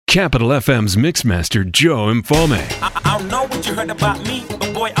Capital FM's Mixmaster Joe Mfome. I don't know what you heard about me,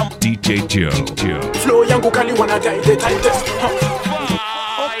 but boy, I'm DJ Joe. Flow yangu kali wanna die the tightest.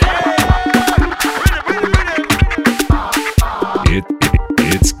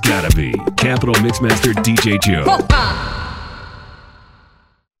 It's gotta be Capital Mixmaster DJ Joe.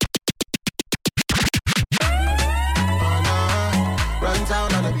 Run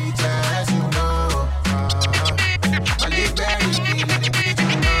down on the beach as you know. I live very clean in the beach, you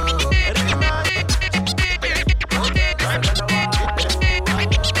know.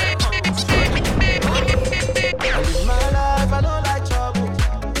 I live my life, I don't like trouble.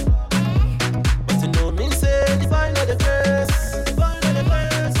 But you know me say, if I know the place,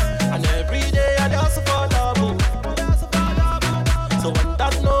 and every day I also for double. So when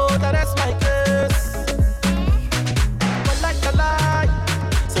that know that that's my case. But like the lie,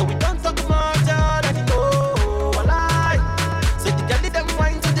 so we don't talk much, that you know, I lie. So the girl them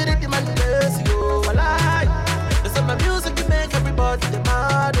wine to the rhythm and dance, yo, I lie. There's some music to make everybody the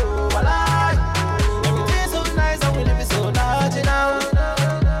mad, oh, I lie. Everything's so nice and we live it so large now.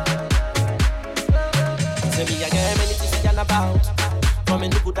 Say me, I get many to see and about. From a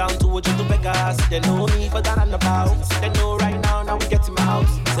go down to a to Vegas. They know me for that and about. They know right now we get him out.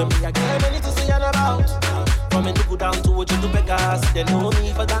 Say me, I get many to see and about. From a go down to a to Vegas. They know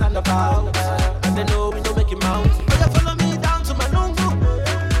me for that and about. And they know we don't make him out. But you follow me down to my lungu.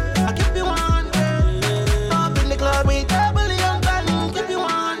 I keep you one. Up in the club with double young band. Keep you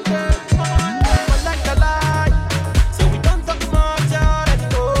one. But like the lie. So we don't talk much, already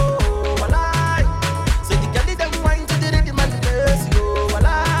know. I lie. So the girl them wine to the rhythm and dance, yo. I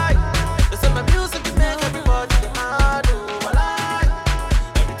lie. There's some music to make everybody the mad, oh. I lie.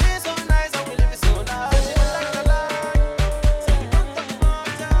 Everything's so nice and we live it so nice. But like the lie. So we don't talk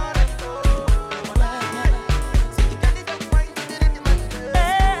much, already know.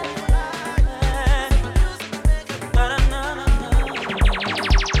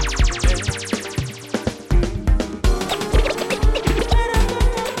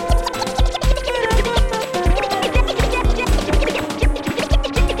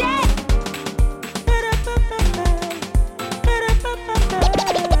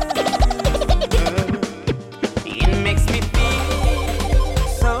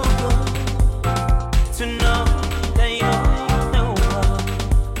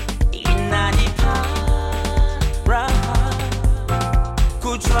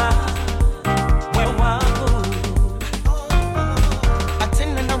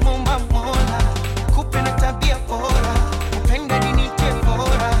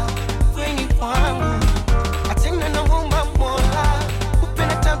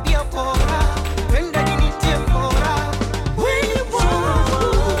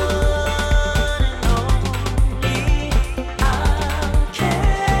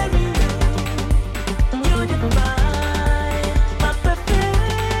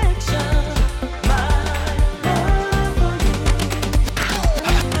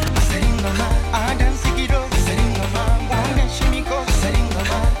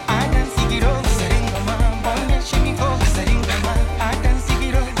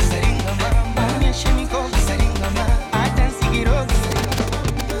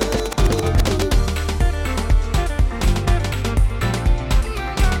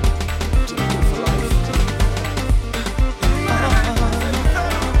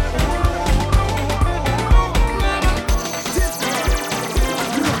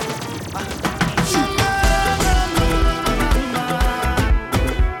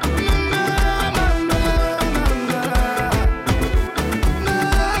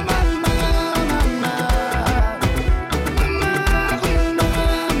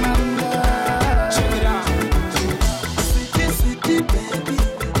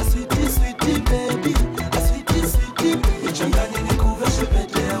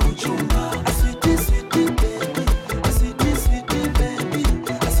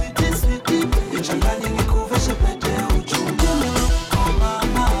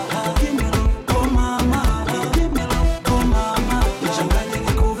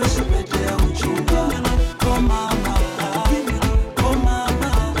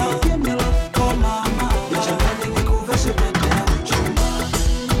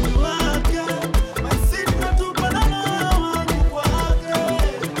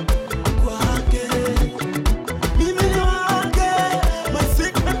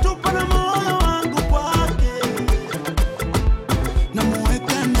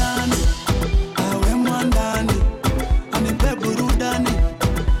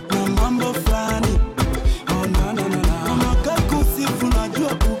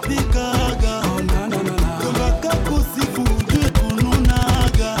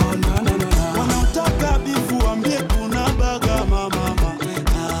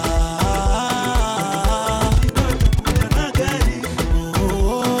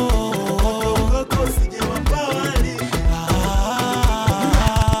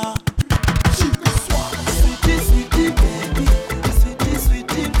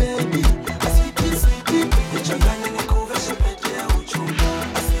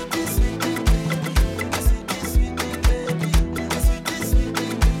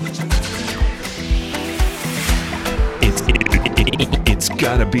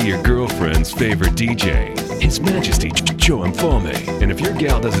 gotta be your girlfriend's favorite DJ, His Majesty Joe Infalme. And if your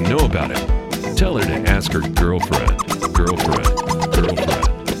gal doesn't know about it, tell her to ask her girlfriend.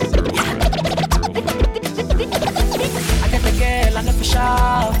 I get the girl and if she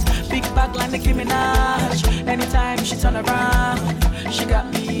shout, big bag like Nicki Minaj. Anytime she turn around, she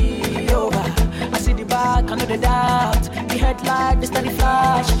got me over. I see the back, I know the doubt. The headlight, the steady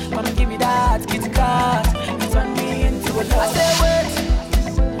flash. Come give me that, Kitty Cat. You turn me into a love. I say wait,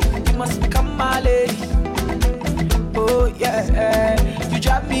 you must become my lady. Oh yeah, you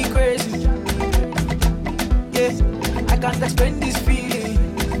drive me crazy. Yeah, I can't explain this feeling.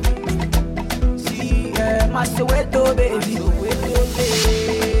 See, yeah, my Soweto baby.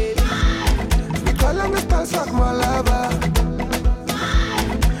 We call on the stars like my lover.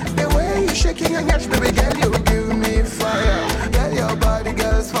 The way you shaking your catch, baby girl, you give me fire. Girl, your body,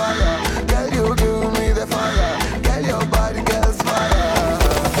 girl's fire. Girl, you give me the fire. Girl, your body, girl's fire.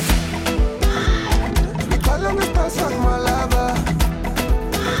 We call on the stars like my lover.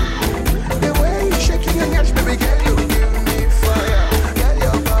 The way you shaking your catch, baby girl, you give me fire. Girl,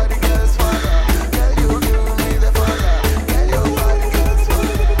 your body, girl's fire. Girl, you give me the fire. Girl, your body, girl's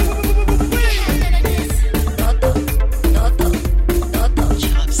fire.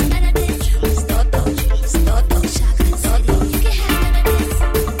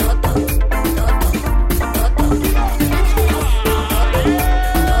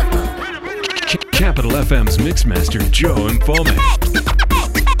 Capital FM's Mixmaster Joe Infalme.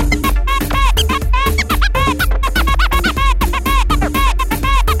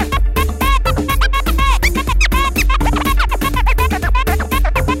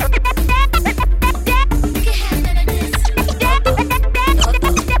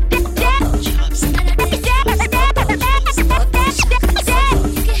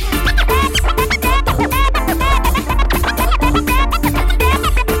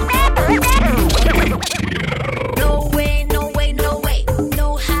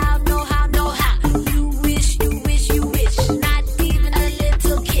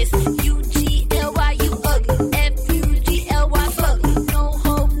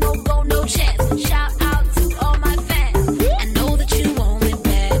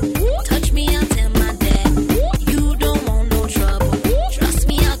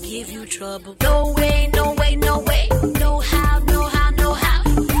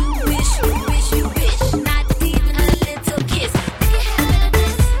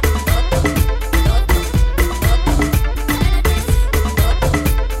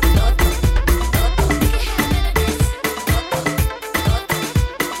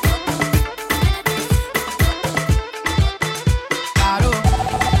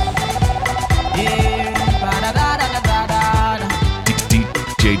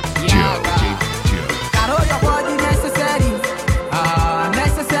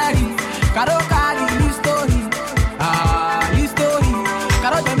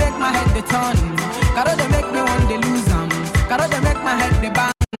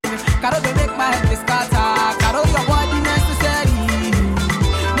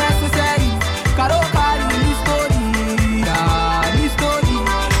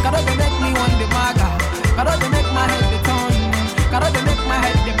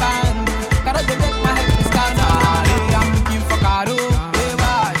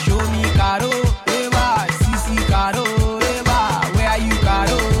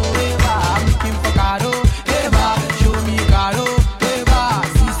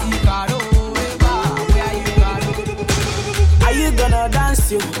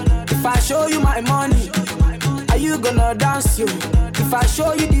 If I show you my money, are you gonna dance you? If I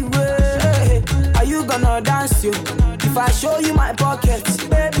show you the way, are you gonna dance you? If I show you my pockets,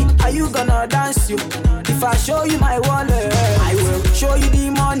 baby, are you gonna dance you? If I show you my wallet, I will show you the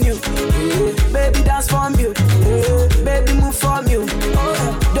money. Baby, dance from you. Baby, move from you.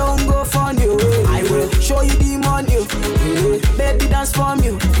 Don't go from you. I will show you the money. Baby, dance from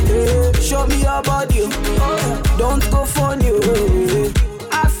you. Show me your body. Don't go from you.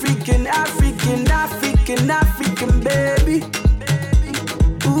 African, African, African, African, baby.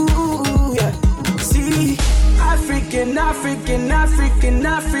 Ooh, yeah. See, African, African, African,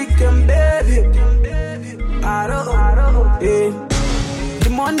 African, baby. I don't, yeah. The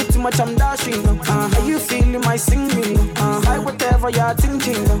money too much, I'm dashing. Are you feeling my singing? Like whatever you're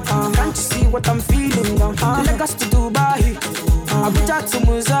thinking. Can't you see what I'm feeling? Lagos to Dubai, Abuja to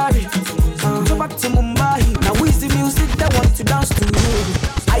Missouri, go back to Mumbai. Now who is the music that want to dance to you?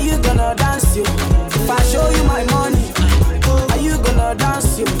 Are you gonna dance you? If I show you my money, are you gonna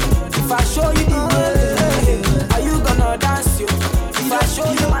dance you? If I show you the way, are you gonna dance you? If I show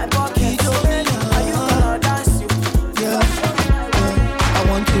you my pocket, are you gonna dance you?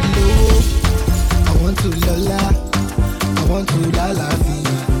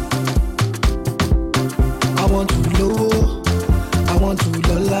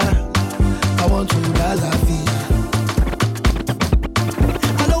 Lola. I want to Galafia.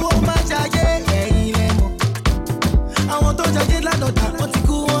 I know what my jaye, I want to jaye la nota, want to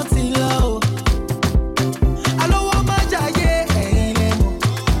go on till low. I know what my jaye,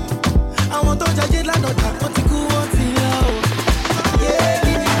 I want to jaye la nota, want to go on till low. Yeah,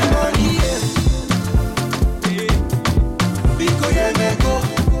 give me money, yeah. Because yeah, me go.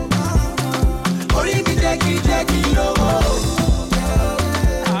 Ori mi Jackie, no more.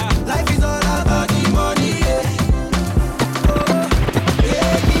 Life is all about the money, yeah.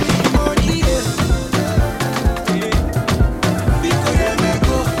 Yeah, give me money, yeah. Because yeah, me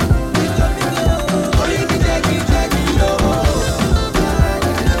go. Ori mi Jackie, no more.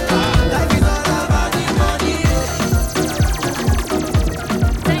 Life is all about the money, yeah.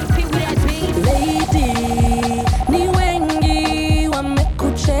 Lady, ni wengi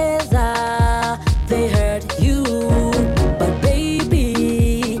wamekucheza. They hurt you, but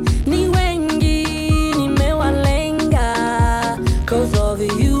baby, ni wengi nimewalenga. 'Cause of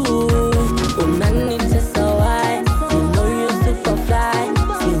you, unanitesa why? You know you're super fly.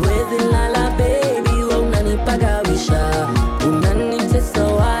 Siwezi lala baby, wewe unanipagawisha. Unanitesa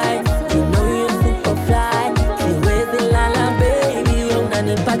why? You know you're super fly. Siwezi lala baby, wewe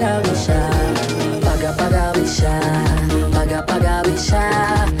unanipagawisha. Pagawisha, pagawisha,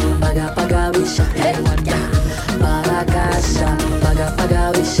 pagawisha. Hey, pagawisha,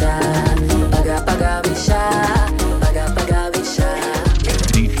 pagawisha, pagawisha.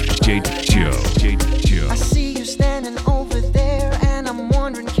 DJ Joe. I see you standing over there, and I'm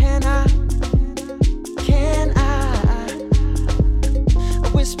wondering, can I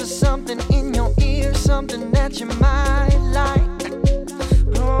whisper something in your ear, something that you might like?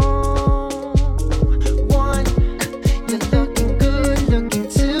 Oh, one, you're looking good, looking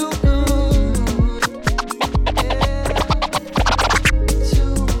too good. Yeah.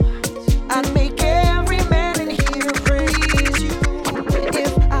 Two, I'd make every man in here praise you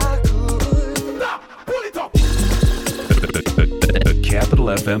if I could. The Capital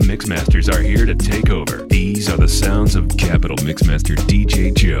FM Mixmasters are here to take over. These are the sounds of Capital Mixmaster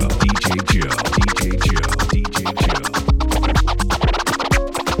DJ Joe. DJ Joe. DJ Joe. DJ Joe.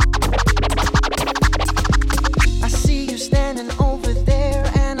 I see you standing over there,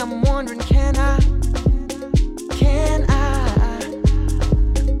 and I'm wondering, can I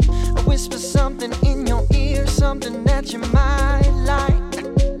whisper something in your ear, something that you might like?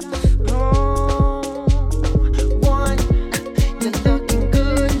 Oh, one, you're looking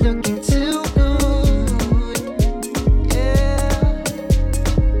good, looking too good. Yeah.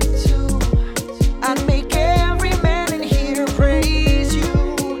 Two, I'd make every man in here praise you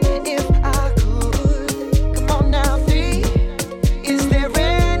if I could. Come on now, three. Is there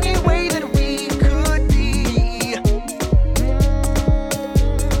any way that we could be?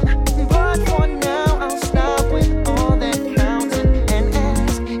 But for now, I'll stop with all that counting and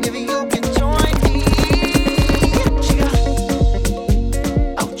ask if you can join me. Chica,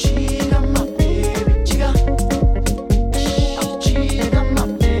 oh chica, my baby, chica, oh chica, my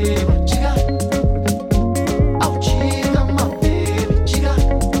baby, chica, oh chica, my baby, chica,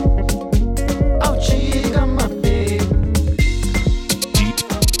 oh chica, my baby.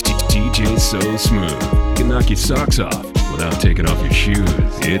 DJ so smooth. Can knock your socks off without taking off your shoes.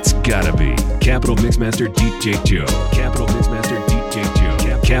 It's gotta be Capital Mixmaster DJ Joe. Capital Mixmaster DJ Joe.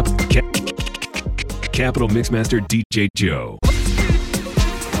 Capital Mixmaster DJ Joe.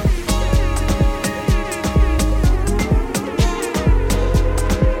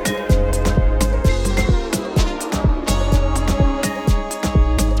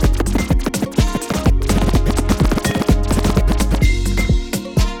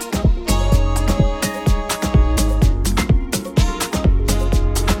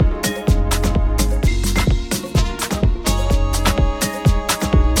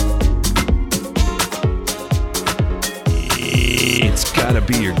 It's gotta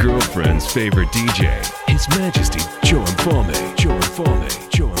be your girlfriend's favorite DJ. His Majesty Joe Informe. Joe Informe.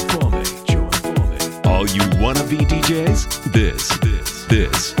 Joe Informe. Joe Informe. All you wannabe DJs?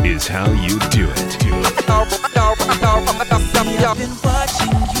 This is how you do it. I've been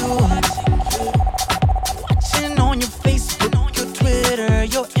watching you, watching on your Facebook, your Twitter,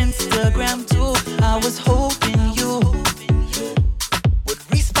 your Instagram too. I was hoping you would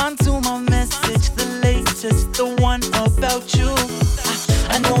respond to my message, the latest, the one about you.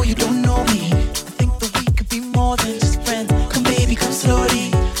 I know you don't know me. I think that we could be more than just friends. Come baby, come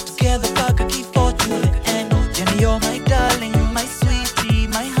slowly. Together, back a key for to the end. Jenny, you're my darling, my sweetie,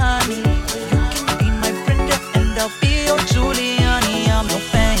 my honey. You can be my friend and I'll be your Giuliani. I'm no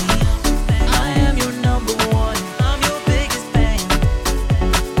pain. I am your number one. I'm your biggest pain.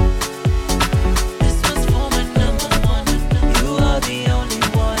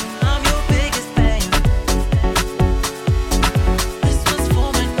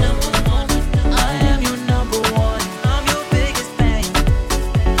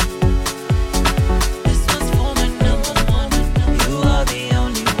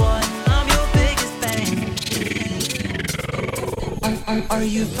 Are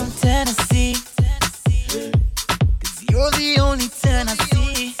you from Tennessee? 'Cause you're the only 10 I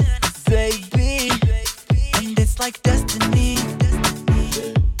see, baby. And it's like destiny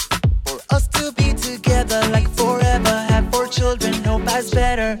for us to be together like forever. Have 4 children, nobody's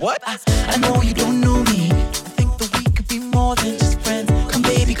better. What? I know you don't know me. I think that we could be more than just friends. Come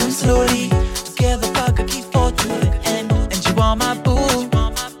baby, come slowly. Together, I could keep fall to the end. And you are my boo.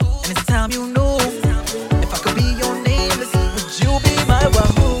 And it's time you know. If I could be your name, would you be my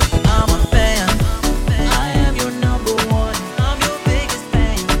wahoo? I'm a fan. I am your number one. I'm your biggest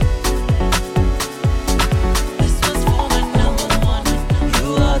fan. This one's for my number one. You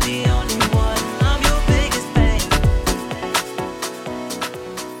are the only one. I'm your biggest fan.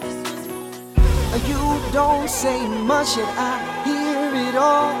 You don't say much yet I hear it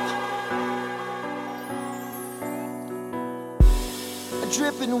all.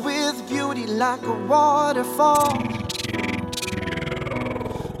 Dripping with beauty like a waterfall.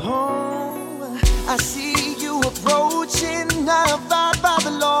 Oh, I see you approaching, I abide by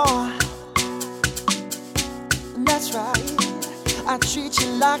the law. That's right, I treat you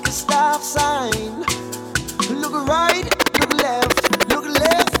like a stop sign. Look right, look left, look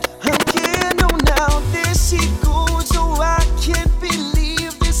left. I can't know now, there she goes. Oh, I can't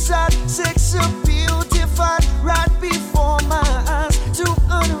believe this side sex appeal defied right before my eyes. Too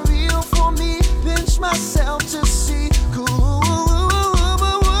unreal for me, pinch myself to see. Cool,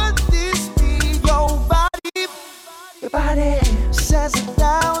 would this be? Your body says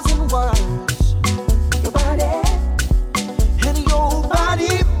 1,000 words. Your body, and your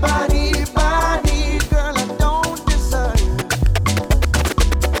body, girl, I don't deserve.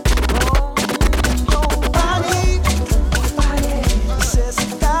 Oh, your body says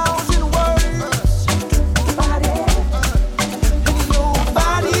 1,000 words. Your body. Your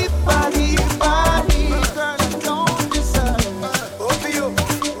body, girl, I don't deserve. Over you.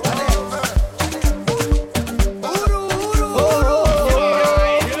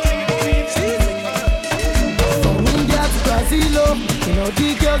 From India to Brazil, you know the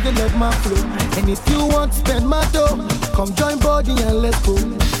girls they love my flow. And if you want to spend my dough, come join body and let's go.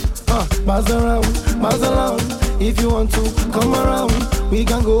 Miles around. If you want to come around, we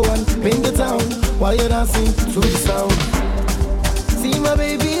can go and paint the town while you're dancing to the sound. See my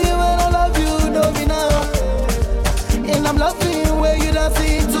baby, when I love you, know me now. And I'm loving where you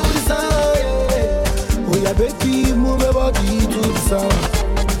dancing to the sound. Oh yeah, baby, move your body to the sound.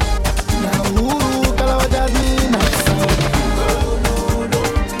 Now, Kalawa Jasmine, that sound.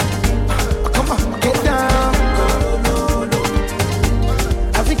 Come on, get down.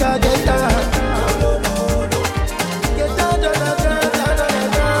 Africa, get down. Get down.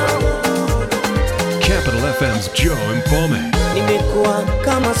 Capital FM's Joe Informe. Nimekuwa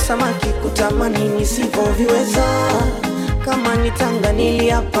kama samaki kutamani nisivyoviweza. Kama nitanga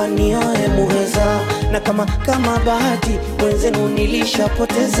niliapa nioe muheza. Na kama bahati wenzenu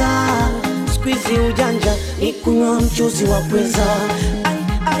nilishapoteza. Squeezy ujanja ni kunywa mchuzi wa pweza.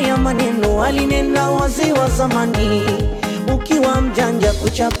 Aya maneno alinena wazee wa zamani. Ukiwa mjanja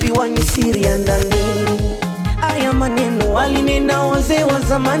kuchapiwa ni siri ya ndani. Aya maneno alinena wazee wa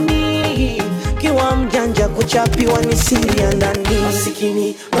zamani. Ukiwa mjanja kuchapiwa ni siri ya ndani.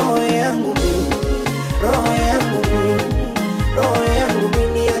 Masikini roho yangu mimi, roho yangu mimi, roho yangu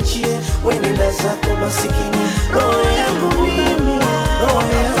mimi niachie wenenda zako masikini. Roho yangu mimi, roho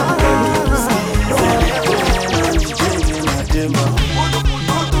yangu mimi, roho yangu mimi.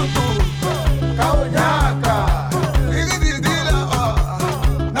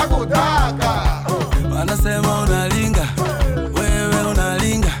 Wanasema unalinga, wewe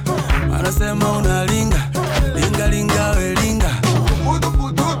unalinga. Wanasema unalinga, linga we linga.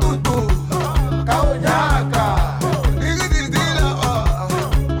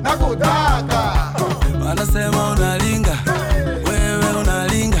 Wanasema unalinga, wewe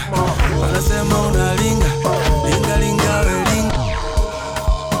unalinga. Wanasema unalinga, linga we linga.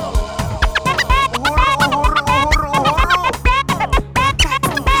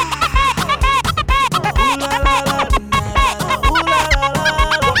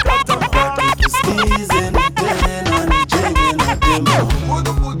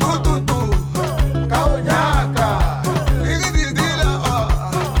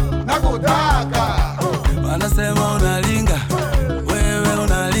 Wanasema unalinga, wewe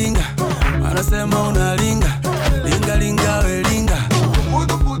unalinga. Wanasema unalinga, linga we linga.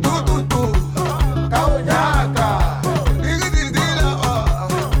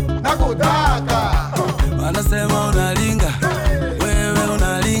 Wanasema unalinga, wewe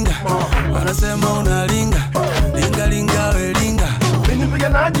unalinga. Wanasema unalinga, linga we linga. Mimi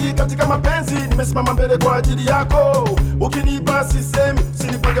mpiganaji katika mapenzi, nimesimama mbele kwa ajili yako. Ukinipa sisemi,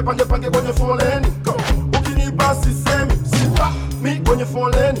 Sinipange pange pange kwenye foleni. Ukinipa sisemi, sipa mi kwenye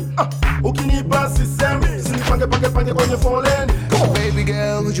foleni. Ukinipa sisemi, sinipange pange pange kwenye foleni. Baby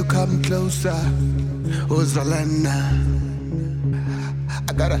girl, would you come closer? Uzalana,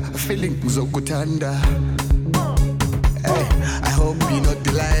 I got a feeling Zokutanda. Hey, I hope you're not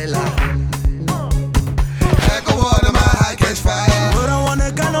Delilah. Echo water, my high catch fire. But I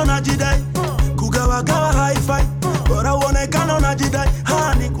wanna gun on a jidai, Kugawa gawa high fight. But I wanna gun on a jidai,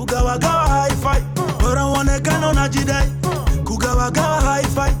 honey, Kugawa gawa high fight. But I wanna gun on a jidai, Kugawa gawa high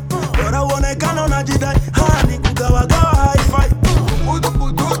fight. But I wanna gun on a jidai, honey, Kugawa gawa high fight.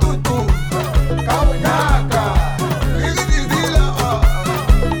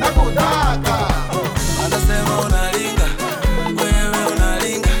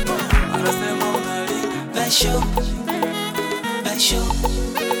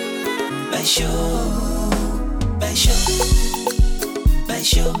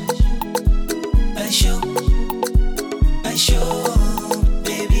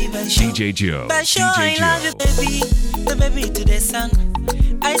 DJ Joe. I love you baby, the baby to the sun.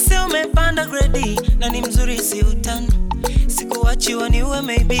 I say umepanda grade na ni mzuri si utani. Sikuachi waniwe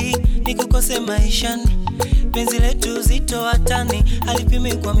maybe nikukose maishani. Penzi letu zito hatani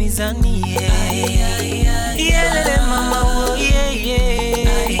alipimi kwa mizani. Yelele mama oh yeah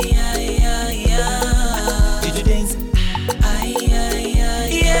yeah. Did you dance?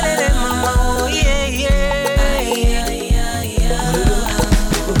 Yelele mama oh yeah yeah.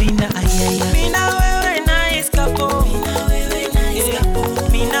 Mina wewe nice couple.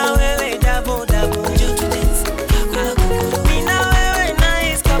 Mina wewe double double. Mina wewe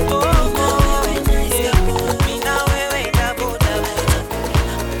nice couple. Mina wewe double double.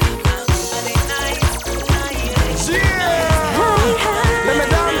 Les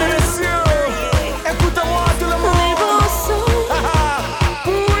mesdames et messieurs, écoutez-moi tout le monde.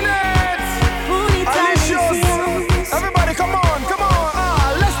 Alicious, everybody come on,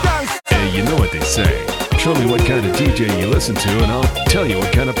 let's dance. Hey, you know what they say. Show me what kind of DJ you listen to and I'll tell you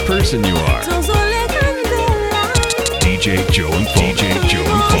what kind of person you are. DJ Joe and Paul. DJ Joe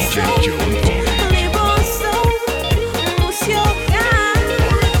and Paul. DJ Joe and Paul.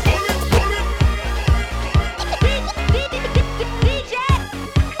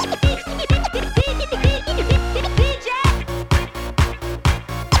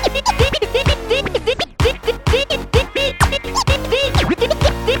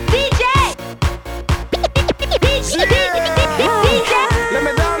 Les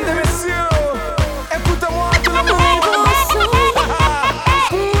mesdames et messieurs, écoutez-moi tout le monde.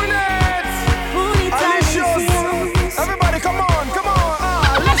 Alicious, everybody come on,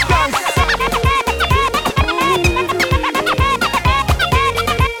 let's dance.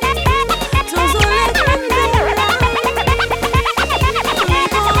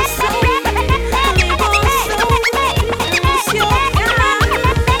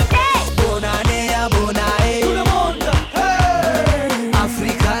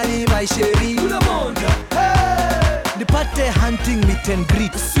 Hunting meet and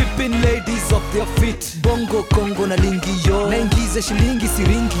greet, sweeping ladies off their feet. Bongo Kongo na lingi yo, naingiza shilingi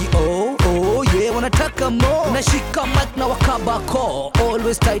siringi. Oh oh yeah, wanataka more. Nashika mic na wakabako,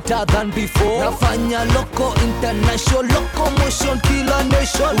 always tighter than before. Nafanya loco international, locomotion kila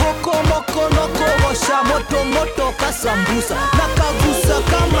nation. Woko moko noko washa moto moto kasambusa, nakagusa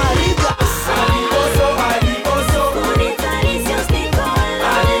kama riga.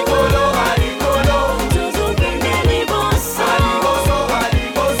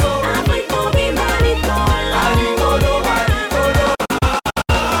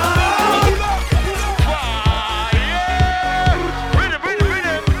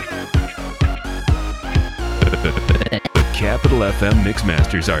 Capital FM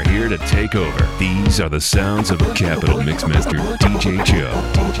Mixmasters are here to take over. These are the sounds of Capital Mixmaster DJ Joe.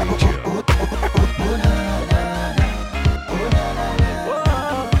 DJ Joe.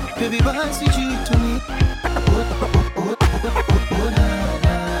 Baby, bounce with you to me.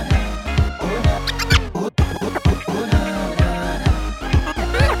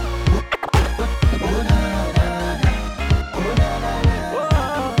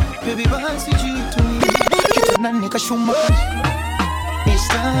 Baby, bounce with you to me. Get a nani kashuma. It's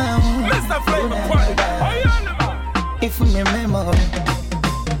time. Mr. Flavor Party. If you remember,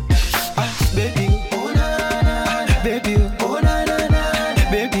 baby, oh na na, baby, oh na na na,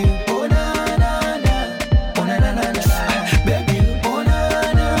 baby, oh na na na, oh na na na, baby, oh na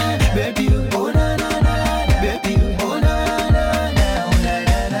na, baby, oh na na na, baby, oh na na na, oh na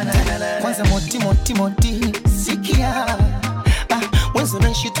na na. Kwanza moti sikia, wenzo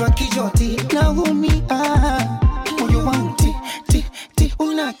nashitwa kijoti na umia, moyo wangu ti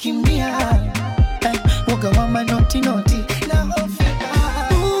unakimbia woga wa manoti noti na hofia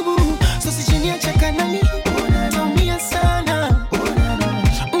sasa chini ya chakanani unaumia sana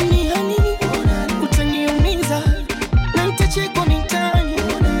unihani utaniumiza na nitachekwa mitani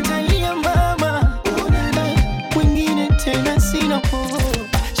utalia mama wengine tena sina po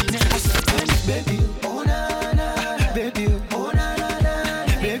baby baby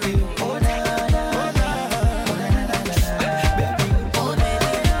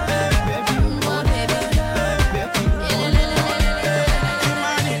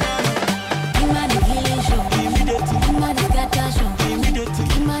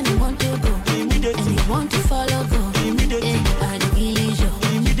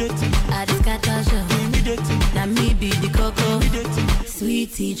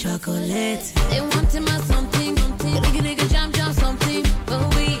Sweetie chocolate. They wanted my something. Nigga jam something.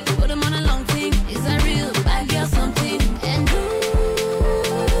 But we put them on a long thing. Is that real? Bad girl something. And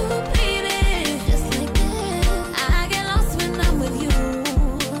ooh, baby, just like that, I get lost when I'm with you.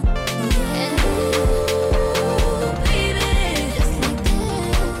 And ooh, baby, just like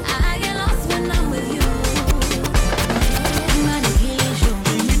that, I get lost when I'm with you. Kimani killing show.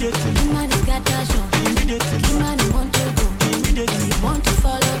 Kimani scatter show. Kimani want to go. Want to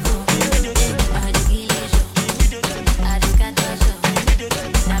follow go. I just kill you. I just can't touch you.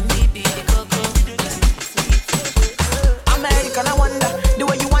 Now me be the coco. American, I wonder the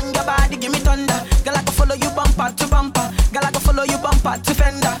way you want your body, give me thunder. Girl, I can follow you bumper to bumper. Girl, I can follow you bumper to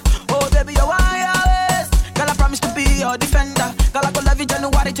fender. Oh baby, you're wireless. Girl, I promise to be your defender. Girl, I can love you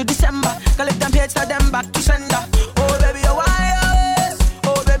January to December. Girl, if them hate, tell them back to sender. Oh baby, you're wireless.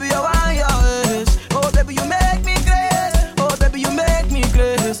 Oh baby, you're wireless. Oh baby, you make me grace. Oh baby, you make me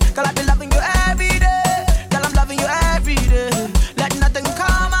grace. Girl, I be loving you every day. Girl, I'm loving you every day. Let nothing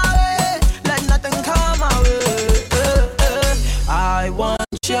come my way. Let nothing come my way. I want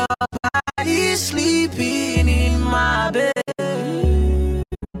your body sleeping in my bed.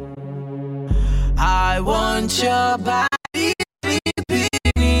 I want your body sleeping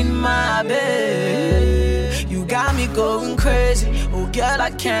in my bed. You got me going crazy. Oh girl,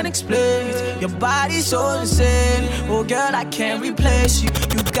 I can't explain it. Your body's so insane. Oh girl, I can't replace you.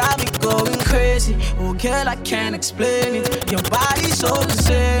 You got me going crazy. Oh girl, I can't explain it. Your body's so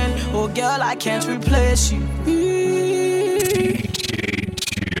insane. Oh girl, I can't replace you.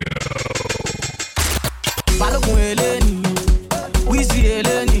 Balogun eleni, Wizzy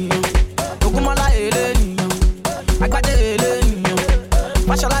eleni, Ogunmola eleni, Agbade eleni,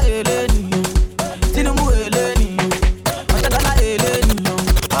 Fashola eleni, Tinubu eleni, Ọ̀tẹ́dọ́lá eleni,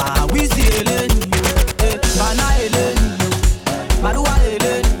 Wizzy eleni, Bana eleni, Maruwa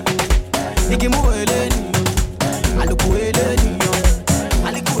eleni, Igimu eleni, Aluku eleni,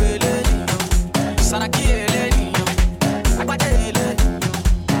 Aliku eleni, Saraki eleni, Agbade eleni,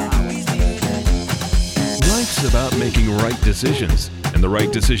 Wizzy eleni. Life's about making right decisions. And the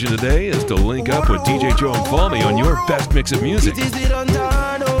right decision today is to link up with DJ Joe and Fami on your best mix of music. It is it on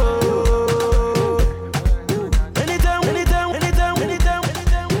time, oh. Anytime when you get me, anytime when you get me,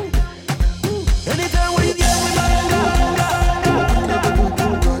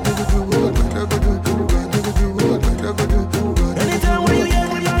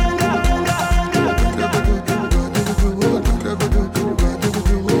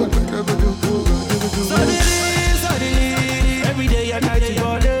 suddenly, every day and night you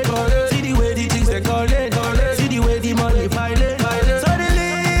call it. See the way the things they call it. See the way the money pile it.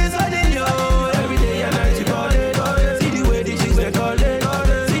 Suddenly, oh, every day and night you call it. See the way the things they call it.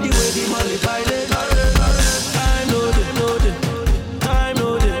 See the way the money pile it. Time loaded, time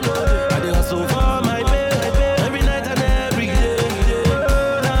loaded. I dey hustle for my pay, every night and every day.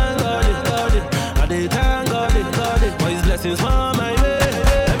 Thank God it. I dey thank God it. For His blessings for my way,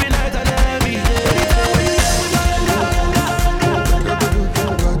 every night and every day.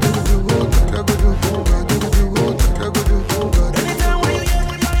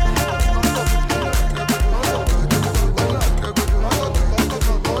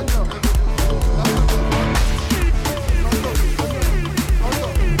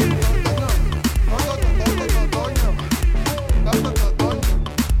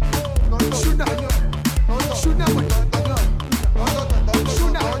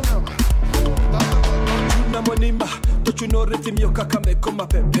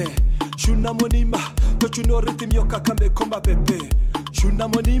 Shuna monima, don't you know rhythm yo kakame koma pepe. Shuna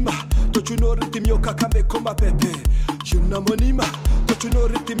monima, don't you know rhythm yo kakame koma pepe. Shuna monima, don't you know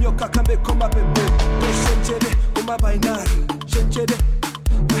rhythm yo kakame koma pepe. Shenchede, koma bainar, shenchede.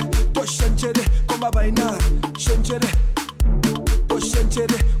 Shenchede, koma bainar, shenchede.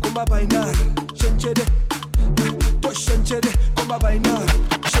 Shenchede, koma bainar, shenchede. Shenchede, koma bainar.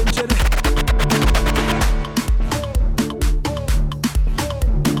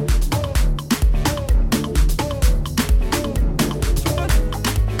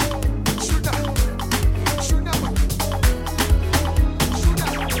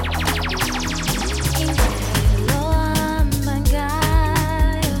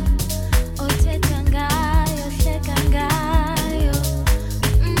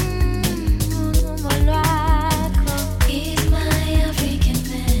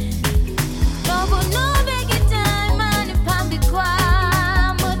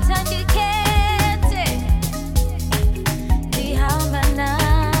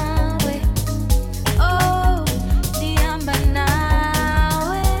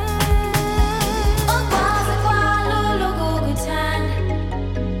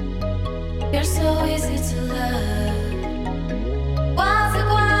 You're so easy to love. Wazi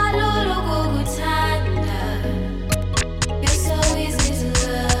kwa lulu kukutanda. You're so easy to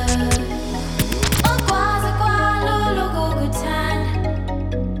love. Oh, wazi kwa lulu kukutanda.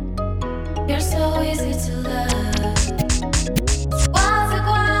 You're so easy to love. Wazi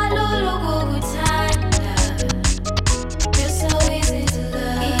kwa lulu kukutanda. You're so easy to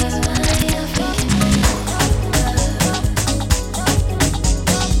love. He's my African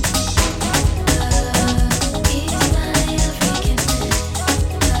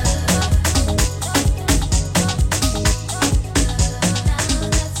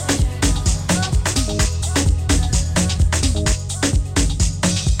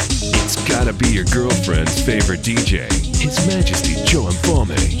Gotta be your girlfriend's favorite DJ. His Majesty Joe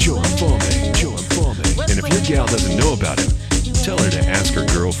Informe. Joe Informe. Joe Informe. And if your gal doesn't know about him, tell her to ask her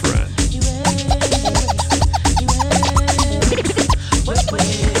girlfriend.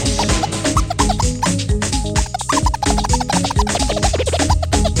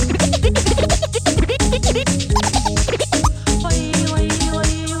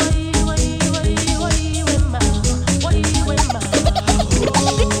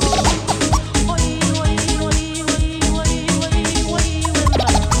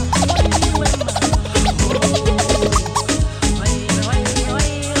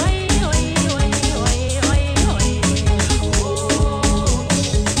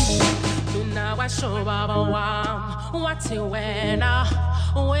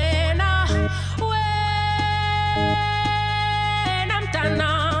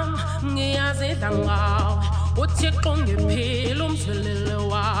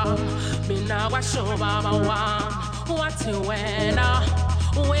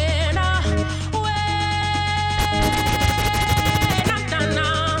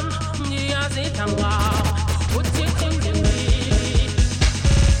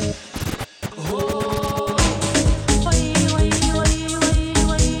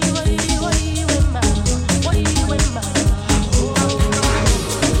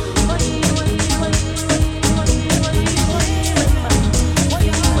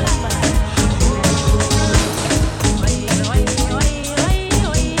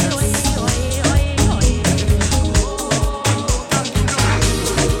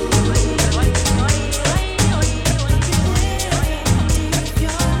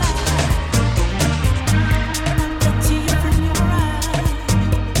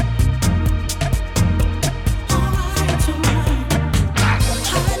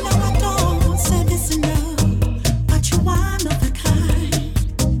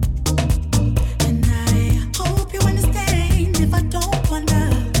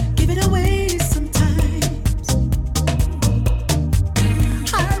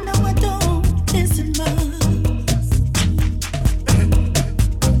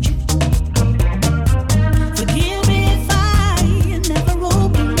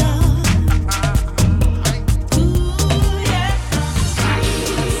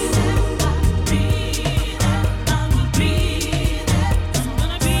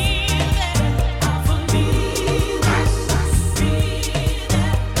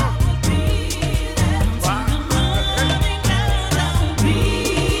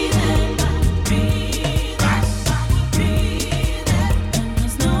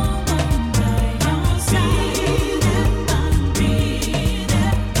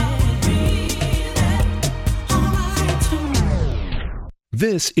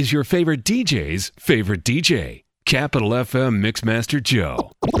 This is your favorite DJ's favorite DJ, Capital FM Mixmaster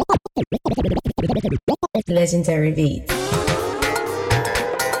Joe. Legendary beats.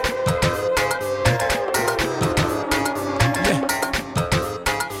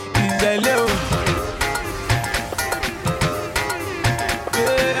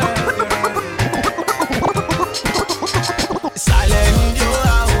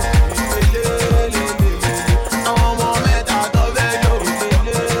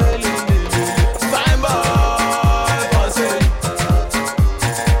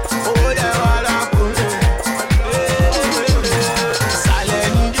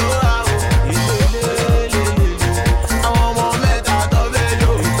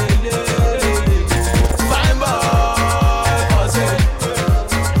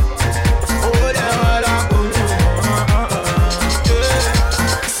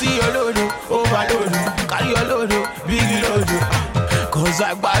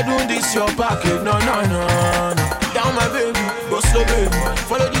 Your pocket, no. Down my baby, go slow baby.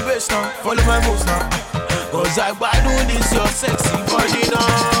 Follow the bass now, follow my moves now. Cause I do this, your sexy body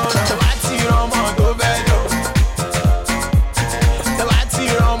now. Tabati Roma to bedo. Tabati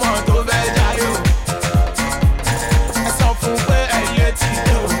Roma to bedo. I saw from where I let it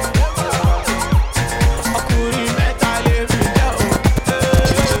go.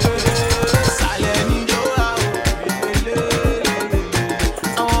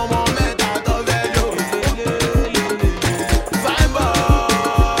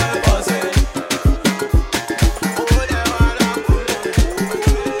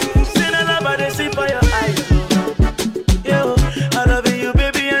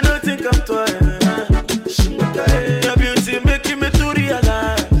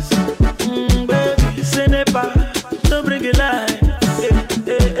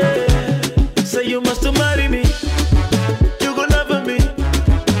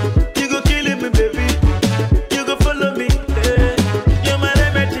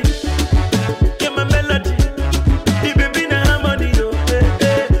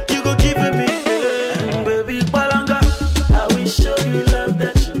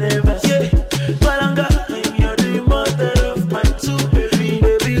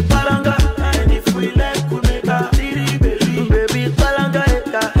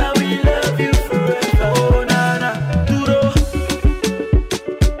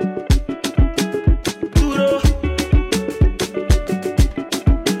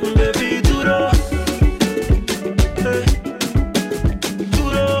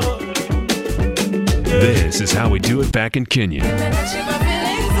 This is how we do it back in Kenya.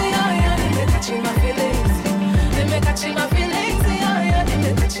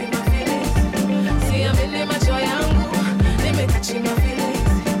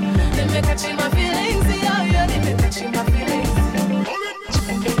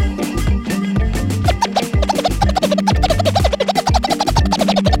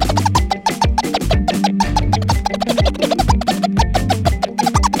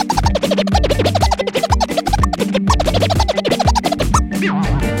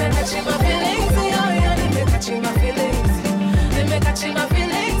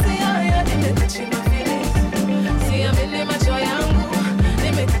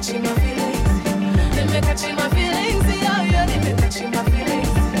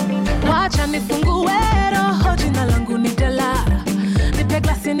 Wacha nifungue roho, jina langu ni Dela. Nipe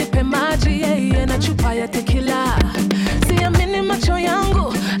glasi, nipe maji, yeye na chupa ya tequila. Siamini macho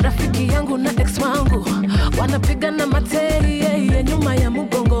yangu, rafiki yangu na ex wangu wanapiga na materi, yeye nyuma ya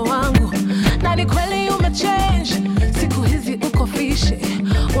mgongo wangu. Na ni kweli umechange, siku hizi uko fishi,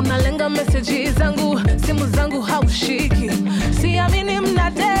 unalenga message zangu, simu zangu haushiki. Siamini mna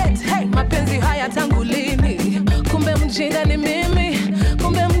date, hey, mapenzi haya tangu lini? Kumbe mjinga ni mimi,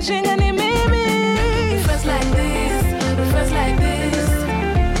 kumbe mjinga ni mimi. Friends like this, friends like this,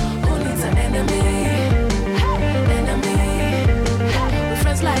 who needs an enemy? Enemy.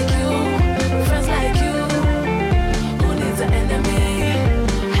 Friends like you, friends like you, who needs an enemy?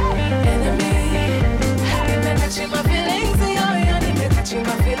 Enemy. They catching my feelings, yeah, yeah, they catching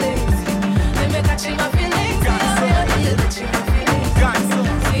my feelings. They catching my feelings, yeah, yeah, they catching my feelings.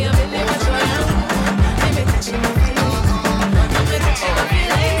 See, I'm in my joy, they catching my feelings.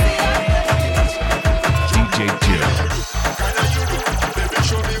 DJ Joe.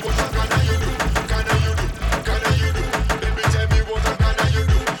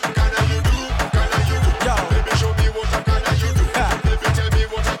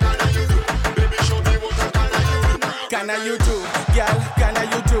 Kana you do, girl, kana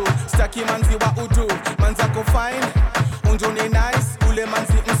you do. Staki manzi wa udu, manza ko fine. Undu ni nice, ule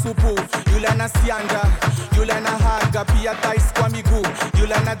manzi msupu. Yule na sianda, yule na haga, pia tais kwa miguu.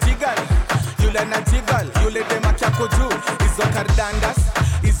 Yule na jiggle, yule dema kyako juu.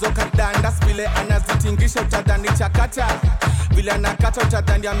 Izo kardandas, vile anazitingisha utadhani chakata. Vile anakata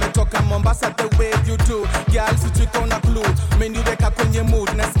utadhani ametoka Mombasa, the way you do. Girl, sichiko na clue, meniweka kwenye mood,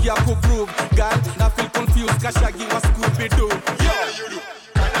 nasikia ku groove. Girl, na feel confused, kashagi wa Scooby-Doo. Yo!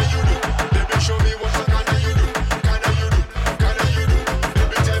 Show me what you can you do. Can you do? Can you do?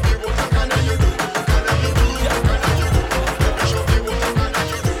 Baby, tell me what you can you do. Can you do? Can you do? Baby, show me what you can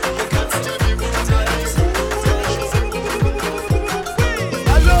you do. Tell me what you can you do.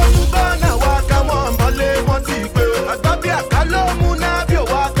 Hello, Mubana, waka mo mole won ti pe o. Agbabi akalo mu na bi o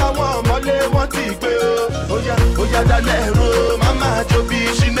waka mo mole won ti pe o. Oya dalero, mama jo bi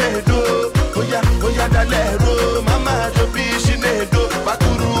shinedo. Oya dalero, mama jo bi shinedo.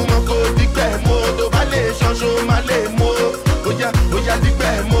 Bakuru mo ko digbe mo to ba le shosho ma le mo. Oya digbe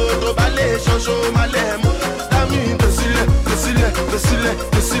mo to ba le shosho ma le mo. Dami desile.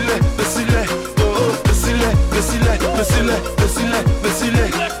 Oh,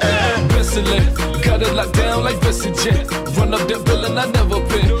 Besile, got it locked down like Bessie Jet. Run up that bill and I never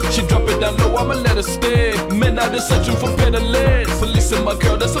been. She drop it down low, I'ma let her stay. Men out there searching for better legs. Policing my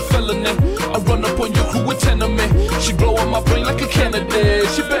girl, that's a felony. I run up on your crew with 10 of me. She blow up my brain like a candidate.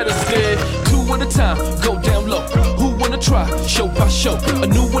 She better stay 2 at a time, go down low. Who wanna try? Show by show, a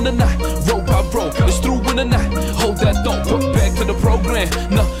new one a night. Roll by roll, it's through in the night. Hold that thought, put back to the program.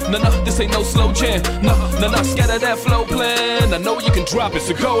 No, this ain't no slow jam. No, scatter that flow plan. I know you can drop it,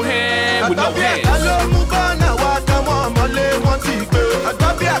 so go ahead with no hands. Hello, Mubana, waka mo mole won ti pe o.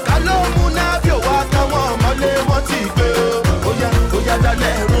 Agbabi akalo mu na bi o waka mo mole won ti pe o. Oya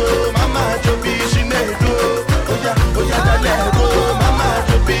dalero, mama jo bi shinedo. Oya dalero, mama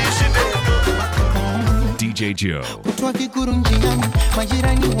jo bi shinedo. DJ Joe. Kutwa kikuru njiani,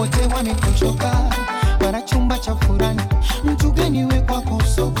 majirani wote wamekuchoka. Para chumba cha furani, mtu gani we kwa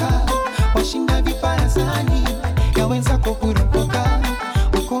kusoka. Washinda viparazani, ya wenzako kurupuka.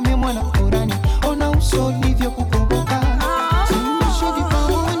 Ukome mwana kurani, ona uso livyo kukumbuka. Simisho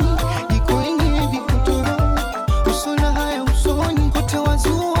vipaoni, niko enye vikutoro. Usola haya usoni, kote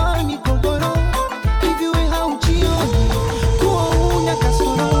wazua migogoro. Hivi we haujioni, kuwa una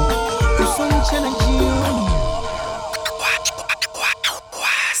kasoro. Usoni chana jioni.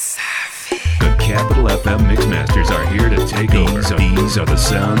 The Capital FM Mixmasters are here to take over. These are the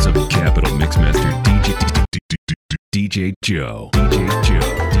sounds of Capital Mixmaster DJ Joe. DJ Joe.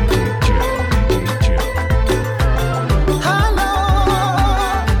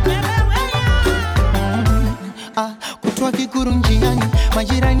 kunguru njiani,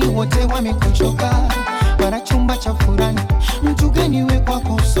 majirani wote wamekuchoka, wanachumba cha furani, mtu gani we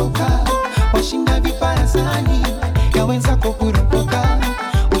kwako soka, washinda viparazani, ya wenzako kuropoka,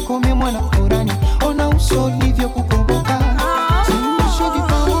 ukome mwana furani, ona uso livyo kukumbuka, simbisho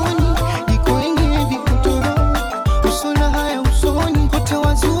vipaoni, niko inge vikutoro, usola haya usoni, kote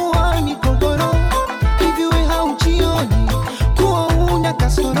wazua migogoro, hivi we haujioni, kuwa una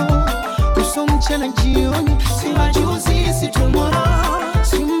kasoro, uso mchana jioni, si majuzi si tomorrow,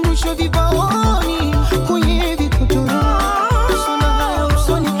 simbisho vipaoni, kwenye vikutoro, usola haya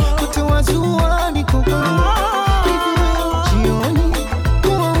usoni, kote wazua migogoro, hivi we haujioni,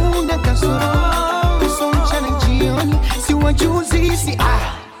 kuwa una kasoro, uso mchana jioni, si wajuzi si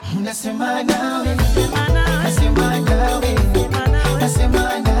nasema nawe, nasema nawe,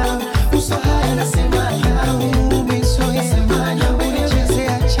 nasema nawe, uso haya nasema nawe, umesoya sema nawe,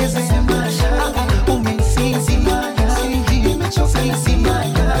 unachezea cheza sema nawe, umesizi nimechoka nasema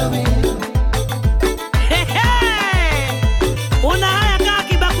nawe. Una haya kaa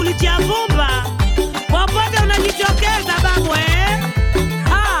kibakuli cha vumba, popote unajitokeza babu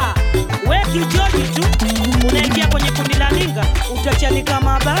we kijoji tu, unaingia kwenye kundi la ninga, utachanika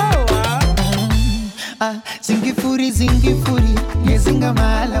mabawa. Zingifuri zingifuri, yezinga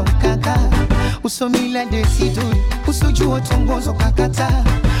mahala ukaka, usomila desiduri, usojua tongozo kakata,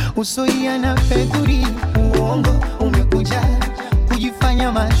 usoia na fedhuri, uongo umekuja,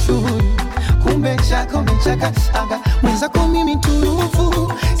 kujifanya mashuhuri, kumbe chaka umechaka, aga mwenzako mimi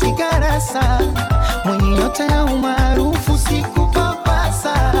turufu, sigarasa, mwenye nyota na umaarufu,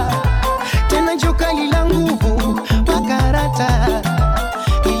 sikupapasa, tena joka lila nguvu, makarata,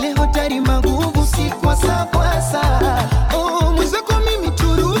 ile hotari maguvu, sikwasa kwasa, mwenzako mimi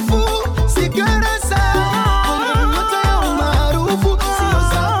turufu, sigarasa, mwenye nyota na umaarufu,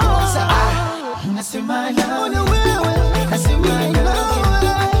 sikwasa, nasema nawe wewe, nasema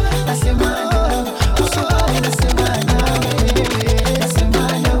nawe, nasema nawe, uso haya nasema nawe,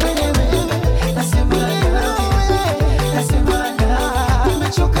 nasema nawe wewe, nasema nawe, nasema nawe,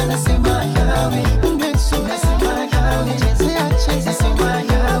 nimechoka nasema nawe, umesoka nasema nawe, chezea cheza nasema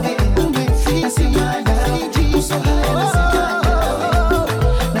nawe, umefika nasema nawe, uso haya nasema nawe,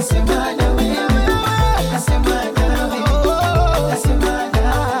 nasema nawe wewe, nasema nawe, nasema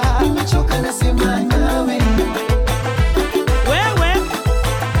nawe, nimechoka nasema nawe. Wewe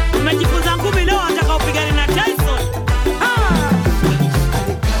umejifunza ngumi leo, unataka upigane na Tyson?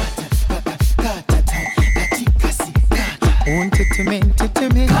 Unteteme,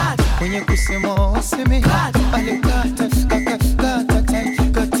 teteme, kwenye kusema useme, alikata,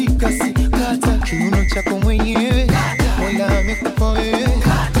 katika si, kata, kiuno chako mwenyewe, Mola amekupa wewe,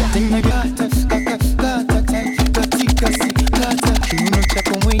 tena kata, katika si, kata, kiuno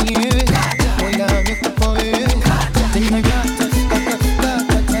chako mwenyewe, Mola amekupa wewe, tena kata,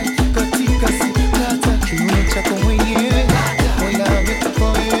 katika si, kata, kiuno chako mwenyewe, Mola amekupa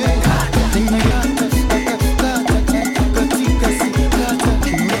wewe, tena kata,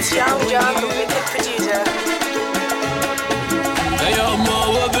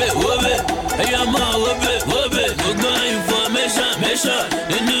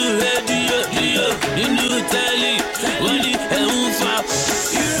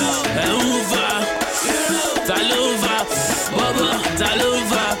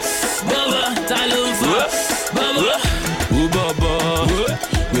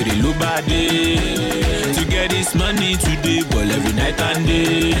 to get this money today, but every night and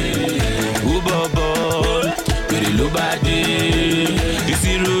day. With a low body, this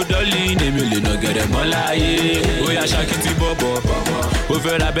zero darling, a million no get them all. Oh yeah, Shakiti Bobo,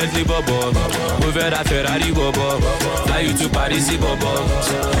 over a Bentley Bobo, over a Ferrari Bobo, fly you to Paris Bobo.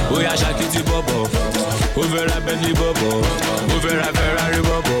 Oh yeah, Shakiti Bobo, over a Bentley Bobo, over a Ferrari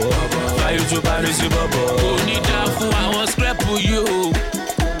Bobo, fly you to Paris Bobo. Oh, need that for I want scrap for you.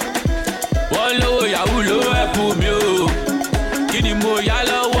 Olówó yahoo ló ẹ̀bùn mi o, kí ni mo yá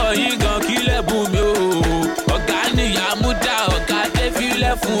lọ́wọ́ yín gan kí lẹ́bùn mi o, ọ̀gá nìyá mú dá ọ̀gá dé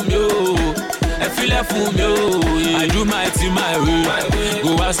fílẹ̀ fún mi o, ẹ fílẹ̀ fún mi o. I do my thing my way,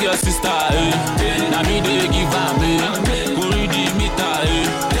 go ask your sister, na me dey give am, kò rí di mítà,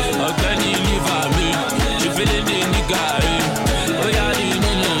 ọ̀gbẹ́ni liver mi, ṣe fẹ́lẹ́ dé nígà, ó yá rí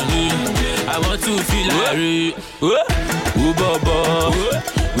nínú mi, I want to feel like ó bọ̀bọ̀.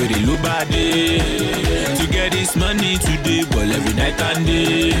 With a low body, to get this money today, but every night and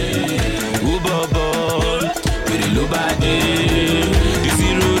day. Oh, Bobo, with a low body, the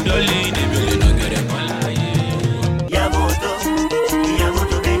zero darling, they will not get them all.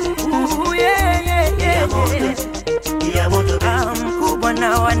 Yamoto, baby. Ooh, yeah. Yamoto, baby. Kubwa na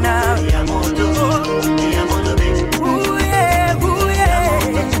wana. Yamoto, baby. Ooh, yeah.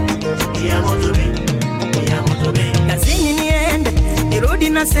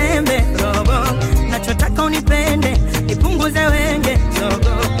 sina sembe robo, nachotaka unipende, nipunguze wenge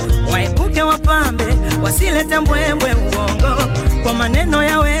zogo, waepuke wapambe, wasilete mbwembwe uongo, kwa maneno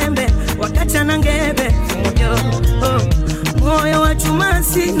ya wembe, wakacha na ngebe fujo. Moyo wa chuma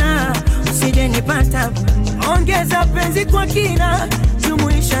sina, usije nipata, ongeza penzi kwa kina,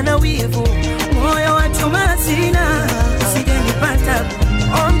 jumuisha na wivu. Moyo wa chuma sina, usije nipata,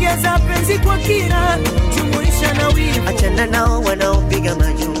 ongeza penzi kwa kina, jumuisha na wivu. Achana nao wanaopiga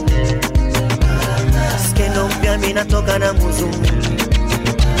majuu, skendo mpya mimi natoka na muzu,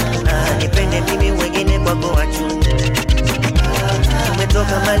 nipende mimi wengine kwako wachu,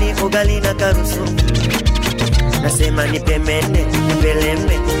 tumetoka mali ugali na karusu, nasema nipemene,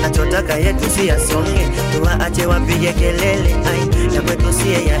 nipelembe, nachotaka yetu si yasonge, tuwaache wapige kelele, ai, ya kwetu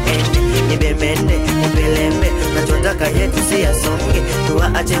siye yaende, nipemene, nipelembe, nachotaka yetu si yasonge,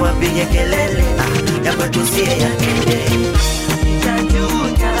 tuwaache wapige kelele, ya kwetu siye yaende.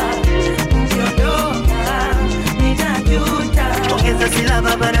 Nitajuta, ukiondoka, nitajuta, ongeza sila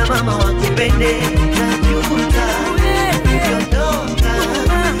baba na mama wakupende, nitajuta, ukiondoka,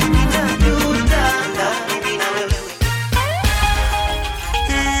 nitajuta, mimi na wewe.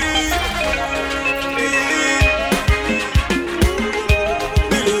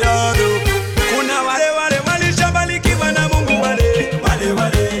 Kuna wale walishabarikiwa na Mungu,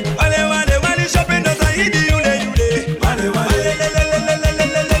 wale walishapenda zaidi yule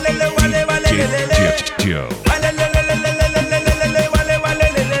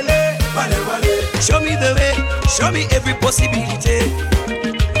Show me the way, show me every possibility.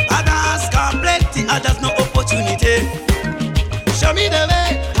 Others got plenty, others no opportunity. Show me the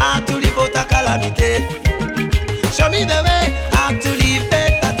way how to live out a calamity. Show me the way how to live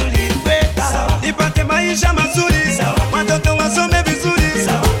better, to live better. Nipate maisha mazuri, watoto wasome vizuri,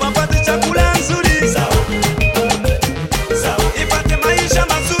 wapate chakula nzuri. Nipate maisha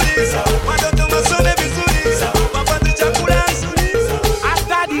mazuri, watoto wasome vizuri, wapate chakula nzuri.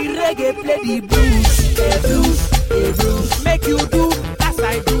 After the reggae play the blues, blues. Make you do as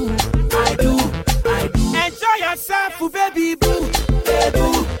I do. Enjoy yourself, baby boo,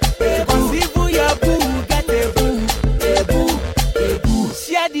 boo. Cause even your boo get a boo.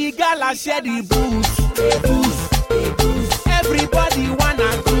 Share the gala, share the booze. Everybody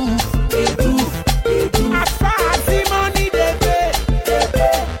wanna groove. As far as the money they pay,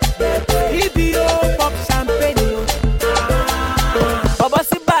 EBO pop champagne. Baba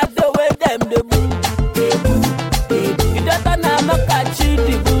si bad the way them the boo. You don't know how catch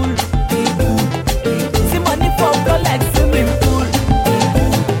the bull. See money for go like swimming pool.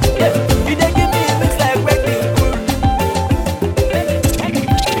 Yeah, you dey give me mix like wrecking pool.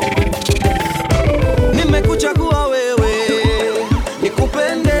 Nimekuchagua wewe,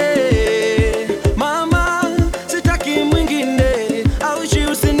 nikupende mama, sitaki mwingine, aushi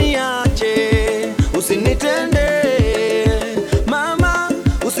usiniache, usinitende mama,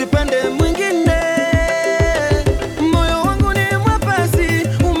 usipende mwingine. Moyo wangu ni mwepesi,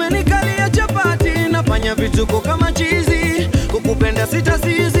 umenikalia chapati, nafanya vituko kama chizi, kukupenda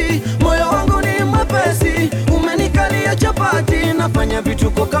sitasizi. Moyo wangu ni mwepesi, umenikalia chapati, nafanya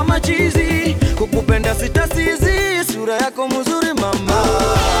vituko kama chizi, kukupenda sitasizi. Sura yako mzuri mama,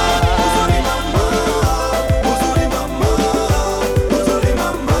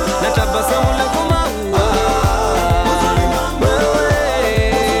 na tabasamu lako maua,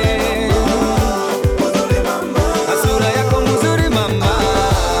 sura yako mzuri mama,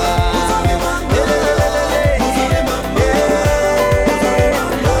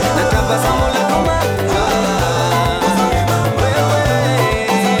 na tabasamu lako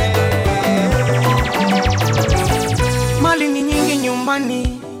mali ni nyingi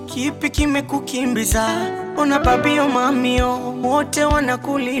nyumbani, kipi kimekukimbiza? Ona babio mamio wote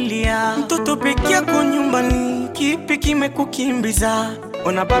wanakulilia, mtoto peke yako nyumbani, kipi kimekukimbiza?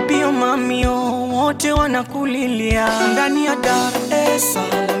 Ona babio mamio wote wanakulilia. Ndani ya Dar es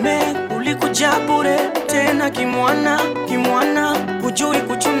Salaam ulikuja bure, tena kimwana, hujui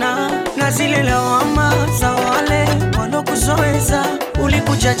kuchuna, na zile lawama za wale walokuzoeza.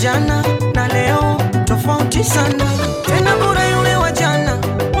 Ulikuja jana na leo tofauti sana, tena bure yule wa jana,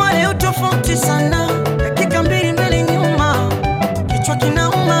 wale tofauti sana. Dakika mbili nyuma, kichwa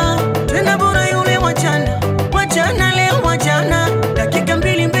kinauma, tena bure yule wa jana leo wa jana. Dakika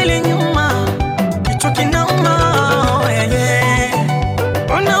mbili nyuma, kichwa kinauma,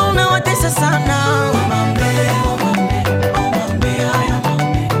 ona watesa sana.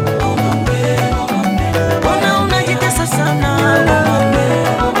 Ona unajitesa sana.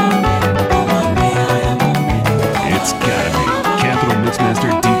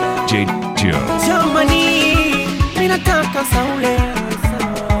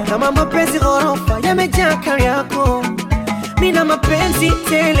 magorofa yamejaa kari yako. Mina mapenzi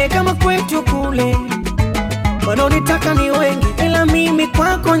tele kama kwetu kule. Wanaonitaka ni wengi ila mimi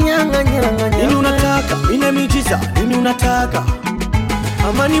kwako nyanga nyanga. Nini unataka? Nina miujiza. Nini unataka?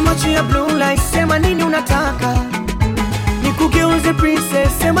 Ama ni macho ya blue light. Sema nini unataka? Nikugeuze princess.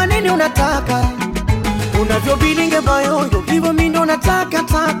 Sema nini unataka? Unavyo bilinge bayoyo hivyo mimi ndo nataka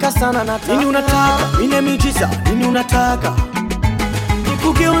taka sana nataka. Nini unataka? Nina miujiza. Nini unataka?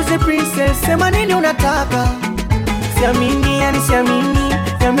 Nikugeuze princess. Sema nini unataka? Siamini yani siamini,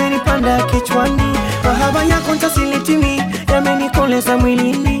 yamenipanda kichwani. Mahaba yako ntasilitimi, yamenikoleza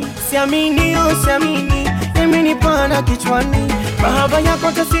mwilini. Siamini oh siamini, yamenipanda kichwani. Mahaba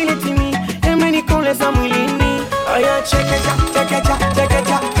yako ntasilitimi, yamenikoleza mwilini. Aya chekecha, chekecha,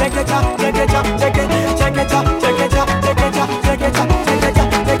 chekecha, chekecha, chekecha, chekecha, chekecha, chekecha, chekecha, chekecha, chekecha,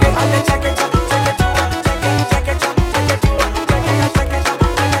 chekecha, aya chekecha.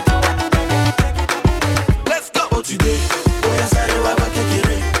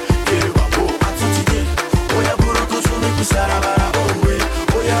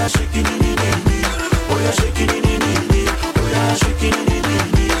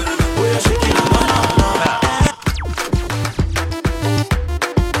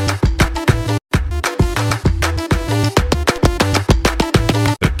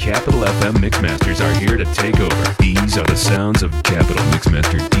 Capital FM Mixmasters are here to take over. These are the sounds of Capital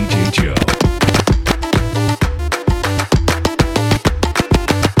Mixmaster DJ Joe.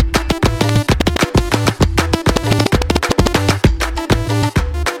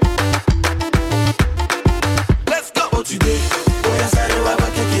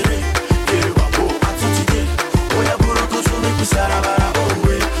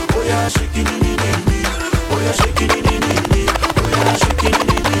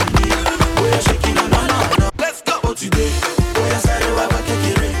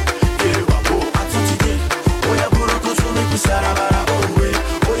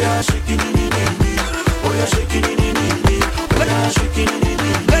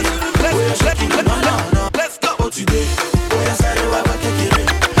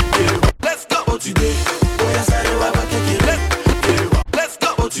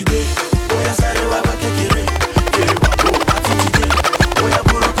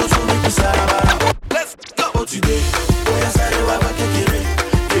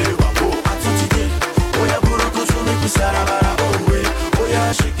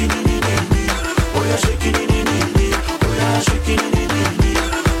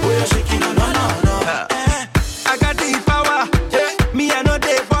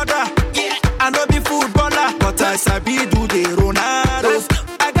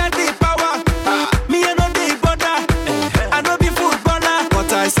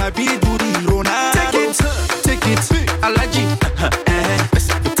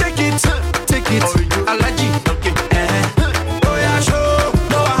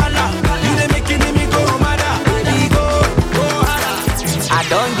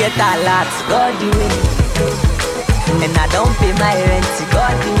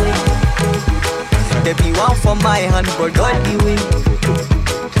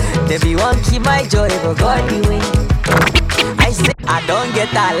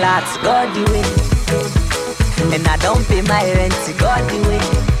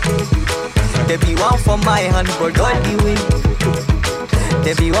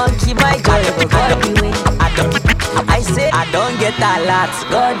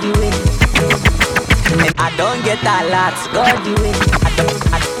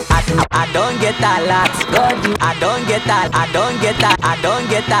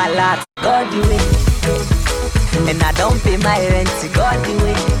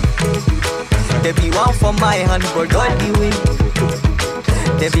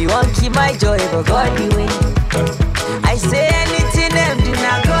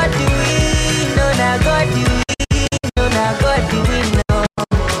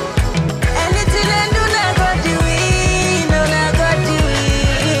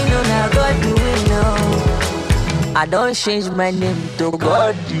 I don't change my name to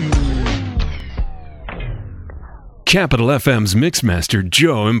God. Capital FM's Mixmaster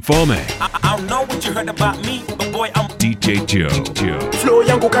Joe Mfome. I don't know what you heard about me, but boy, I'm DJ Joe. Flow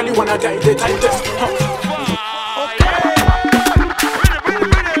yangu kali wanna die the tightest.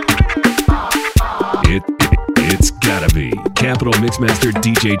 It's gotta be Capital Mixmaster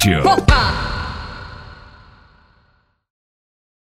DJ Joe.